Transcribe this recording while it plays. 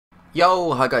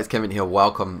Yo, hi guys, Kevin here.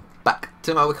 Welcome back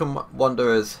to my Wycombe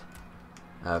Wanderers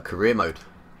career mode.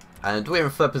 And we're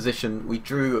in third position. We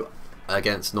drew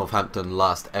against Northampton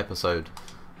last episode,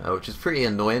 which is pretty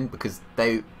annoying because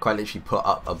they quite literally put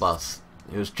up a bus.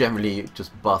 It was generally just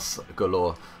bus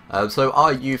galore. So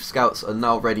our youth scouts are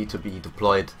now ready to be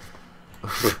deployed.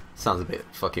 Sounds a bit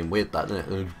fucking weird, that, doesn't it?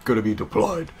 They're gonna be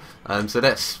deployed. So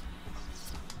let's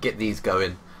get these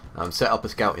going. Set up a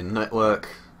scouting network.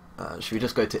 Should we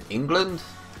just go to England?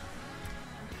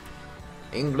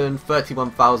 England,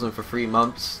 31,000 for 3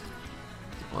 months.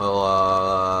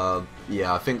 Well,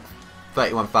 yeah, I think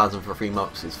 31,000 for 3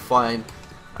 months is fine.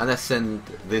 And let's send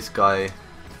this guy.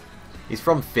 He's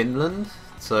from Finland,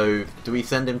 so do we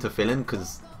send him to Finland?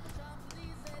 Because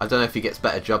I don't know if he gets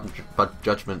better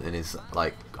judgment in his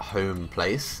like home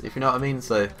place, if you know what I mean.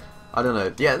 So I don't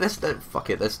know. Yeah,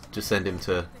 fuck it. Let's just send him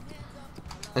to.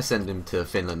 Let's send him to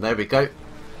Finland. There we go.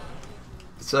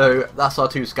 So that's our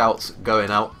 2 scouts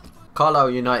going out. Carlisle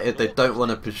United, they don't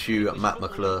want to pursue Matt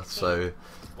McClure, so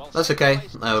that's okay.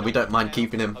 We don't mind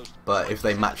keeping him, but if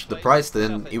they matched the price,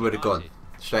 then he would have gone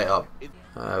straight up.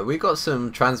 We got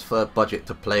some transfer budget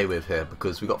to play with here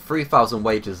because we got 3,000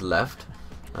 wages left.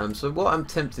 So what I'm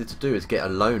tempted to do is get a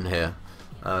loan here.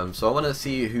 So I want to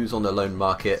see who's on the loan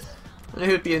market and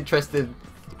who'd be interested,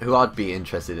 who I'd be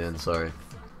interested in. Sorry.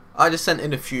 I just sent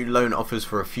in a few loan offers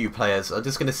for a few players. I'm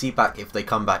just going to see back if they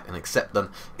come back and accept them.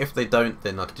 If they don't,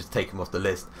 then I could just take them off the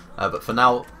list. But for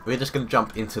now, we're just going to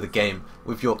jump into the game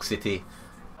with York City.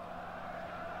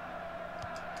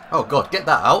 Oh god, get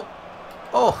that out.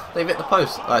 Oh, they've hit the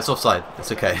post. Oh, it's offside.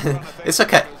 It's okay. It's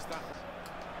okay.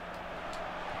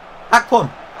 Akpom.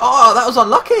 Oh, that was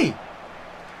unlucky.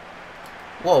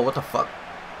 Whoa, what the fuck?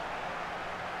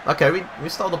 Okay, we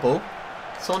stole the ball.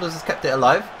 Saunders has kept it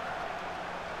alive.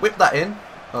 Whip that in.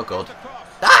 Oh god.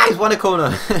 Ah, he's won a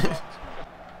corner.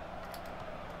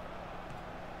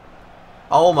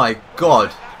 Oh my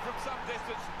god.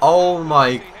 Oh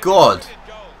my god.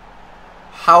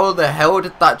 How the hell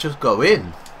did that just go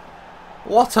in?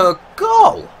 What a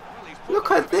goal.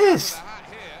 Look at this.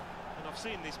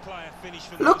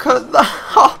 Look at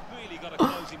that.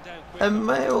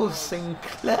 Emile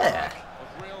Sinclair.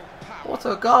 What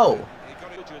a goal.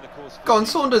 Go on,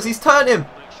 Saunders, he's turned him.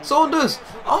 Saunders!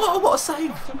 Oh, what a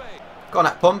save! Go on,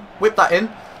 Akpom. Whip that in.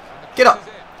 Get up.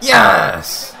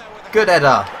 Yes! Good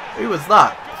header. Who was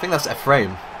that? I think that's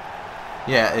Ephraim.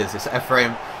 Yeah, it is. It's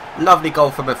Ephraim. Lovely goal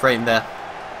from Ephraim there.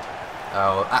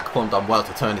 Oh, Akpom done well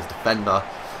to turn his defender.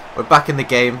 We're back in the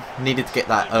game. Needed to get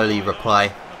that early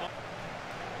reply.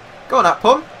 Go on,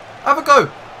 Akpom. Have a go.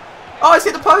 Oh, it's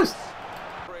hit the post.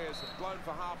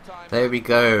 There we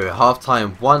go. Half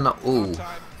time 1-1.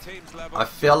 I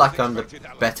feel like I'm the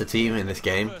better team in this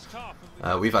game.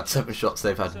 We've had 7 shots,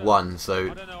 they've had 1,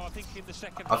 so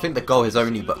I think the goal is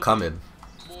only but coming.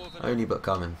 Only but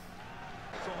coming.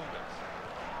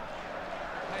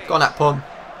 Go on, Akpom.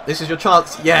 This is your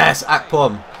chance. Yes,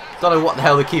 Akpom. Don't know what the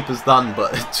hell the keeper's done,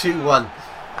 but 2-1.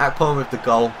 Akpom with the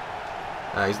goal.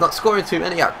 He's not scoring too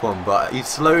many, Akpom, but he's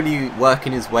slowly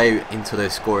working his way into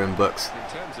those scoring books,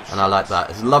 and I like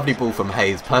that. It's a lovely ball from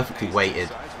Hayes, perfectly weighted.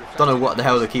 Don't know what the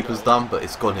hell the keeper's done, but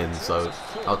it's gone in, so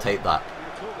I'll take that.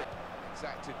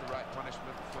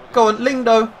 Go on,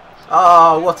 Lingdo!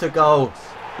 Ah, oh, what a goal!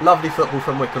 Lovely football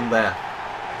from Wycombe there.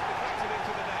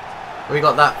 We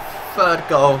got that 3rd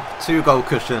goal, 2-goal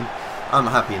cushion. I'm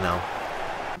happy now.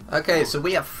 Okay, so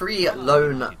we have 3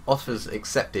 loan offers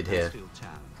accepted here.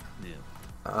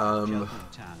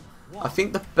 I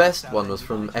think the best one was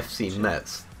from FC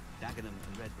Metz.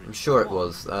 I'm sure it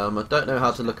was. I don't know how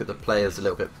to look at the players a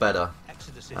little bit better.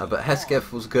 But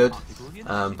Hesketh was good.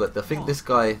 But I think this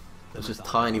guy was just a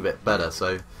tiny bit better.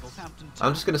 So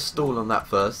I'm just going to stall on that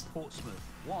first.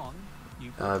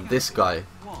 This guy.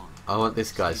 I want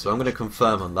this guy. So I'm going to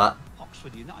confirm on that.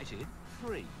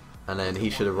 And then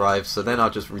he should arrive. So then I'll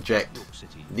just reject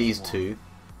these 2.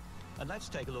 And let's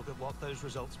take a look at what those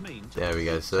results mean. There we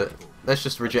go. So let's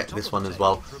just reject this one as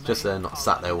well. Just so they're not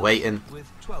sat there waiting.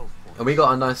 And we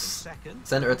got a nice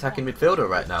centre attacking midfielder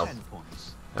right now.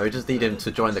 We just need him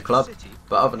to join the club.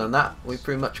 But other than that, we've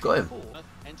pretty much got him.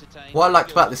 What I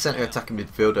liked about the centre attacking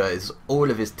midfielder is all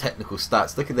of his technical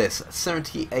stats. Look at this.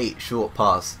 78 short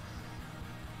pass.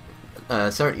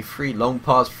 73 long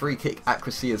pass. Free kick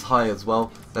accuracy is high as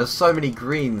well. There's so many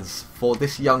greens for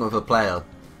this young of a player.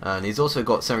 And he's also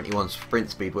got 71 sprint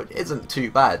speed, which isn't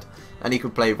too bad. And he can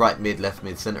play right mid, left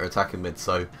mid, centre attacking mid.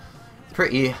 So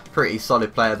pretty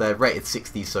solid player there. Rated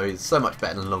 60, so he's so much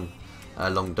better than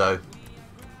Longdo.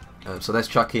 So let's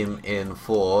chuck him in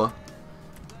for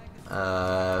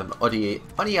Onyadima.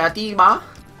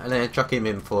 And then chuck him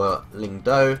in for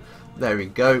Lingdo. There we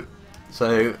go.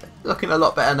 So looking a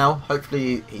lot better now.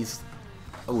 Hopefully he's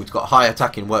got high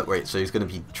attacking work rate, so he's going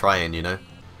to be trying, you know.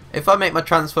 If I make my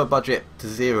transfer budget to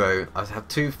 0, I have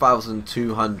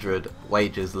 2,200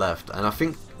 wages left, and I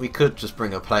think we could just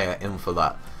bring a player in for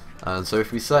that. And so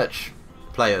if we search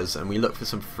players and we look for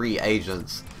some free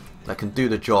agents that can do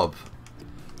the job,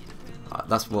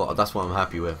 that's what I'm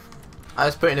happy with. I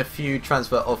was putting a few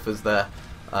transfer offers there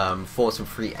for some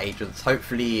free agents.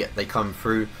 Hopefully they come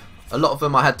through. A lot of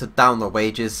them I had to down the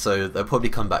wages, so they'll probably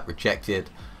come back rejected.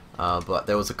 But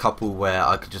there was a couple where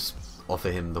I could just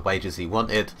offer him the wages he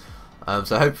wanted.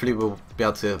 So hopefully we'll be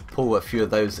able to pull a few of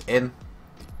those in.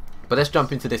 But let's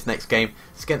jump into this next game.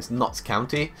 It's against Notts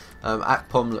County.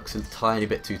 Akpom looks a tiny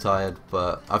bit too tired,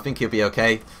 but I think he'll be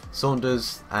okay.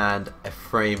 Saunders and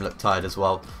Ephraim look tired as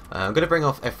well. I'm going to bring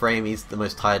off Ephraim. He's the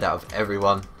most tired out of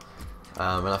everyone.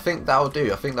 And I think that'll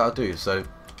do. So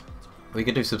we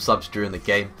can do some subs during the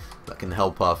game that can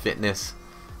help our fitness.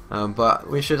 But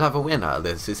we should have a win out of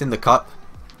this. It's in the cup.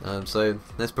 So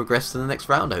let's progress to the next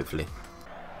round, hopefully.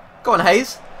 Go on,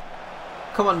 Hayes.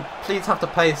 Come on, please have the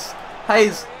pace.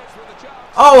 Hayes.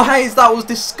 Oh, Hayes, that was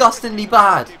disgustingly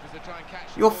bad.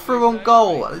 You're through on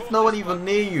goal. There's no one even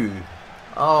near you.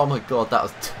 Oh my god, that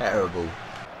was terrible.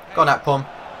 Go on, Akpom.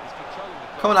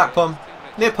 Come on, Akpom.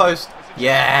 Near post.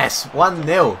 Yes,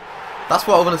 1-0. That's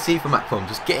what I want to see from Akpom.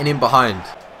 Just getting in behind.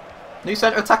 New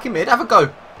centre attacking mid. Have a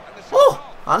go.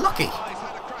 Oh, unlucky.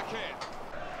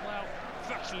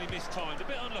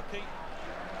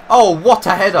 Oh, what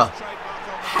a header.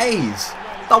 Hayes.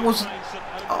 That was an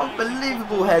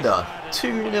unbelievable header.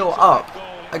 2-0 up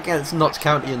against Notts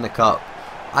County in the cup.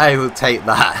 I will take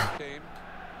that.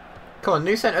 Come on,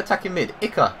 new centre attacking mid.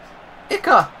 Ika.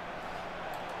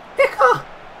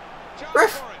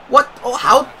 Ref, what? Oh,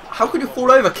 how could you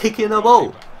fall over kicking the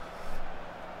ball?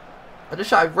 I just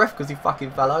shouted ref because he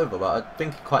fucking fell over, but I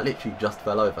think he quite literally just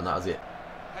fell over and that was it.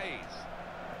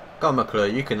 Go on, McClure,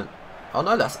 you can... Oh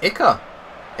no, that's Ika.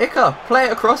 Play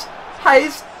it across.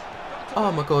 Hayes.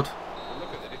 Oh my god.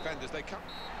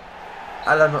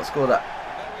 I did not score that.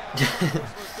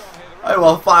 Oh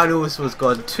well, finals was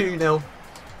gone 2-0.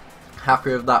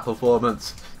 Happy with that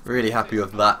performance. Really happy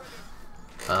with that.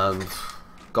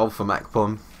 Goal from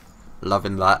Akpom.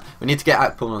 Loving that. We need to get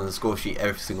Akpom on the score sheet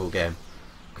every single game,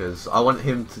 because I want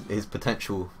him to, his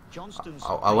potential.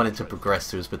 I want him to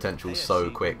progress to his potential so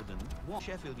quick.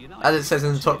 As it says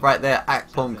in the top right there,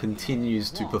 Akpom continues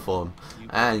to perform,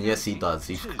 and yes, he does.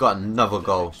 He's got another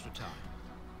goal.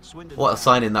 What a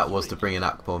signing that was to bring in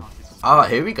Akpom. Ah,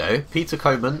 here we go. Peter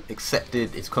Coleman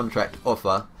accepted his contract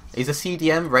offer. He's a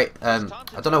CDM rate. I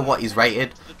don't know what he's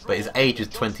rated, but his age is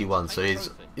 21, so he's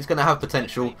going to have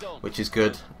potential, which is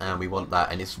good, and we want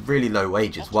that. And it's really low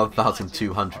wages,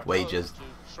 1,200 wages.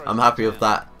 I'm happy with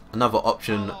that. Another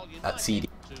option at CD.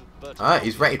 Alright,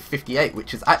 he's rated 58,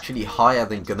 which is actually higher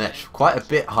than Ganesh. Quite a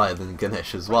bit higher than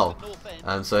Ganesh as well.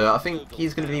 So I think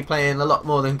he's going to be playing a lot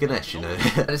more than Ganesh, you know.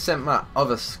 I sent my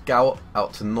other scout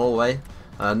out to Norway.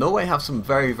 Norway have some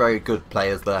very, very good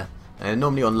players there. And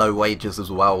normally on low wages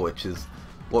as well, which is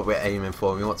what we're aiming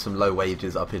for. We want some low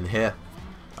wages up in here.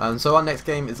 So our next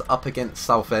game is up against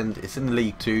Southend. It's in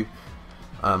League 2.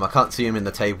 I can't see him in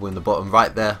the table in the bottom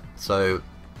right there. So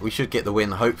we should get the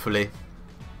win, hopefully.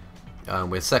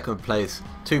 We're second place,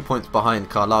 2 points behind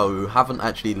Carlisle, who haven't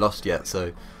actually lost yet,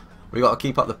 so we got to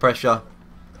keep up the pressure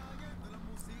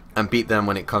and beat them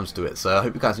when it comes to it. So I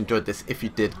hope you guys enjoyed this. If you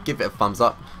did, give it a thumbs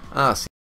up.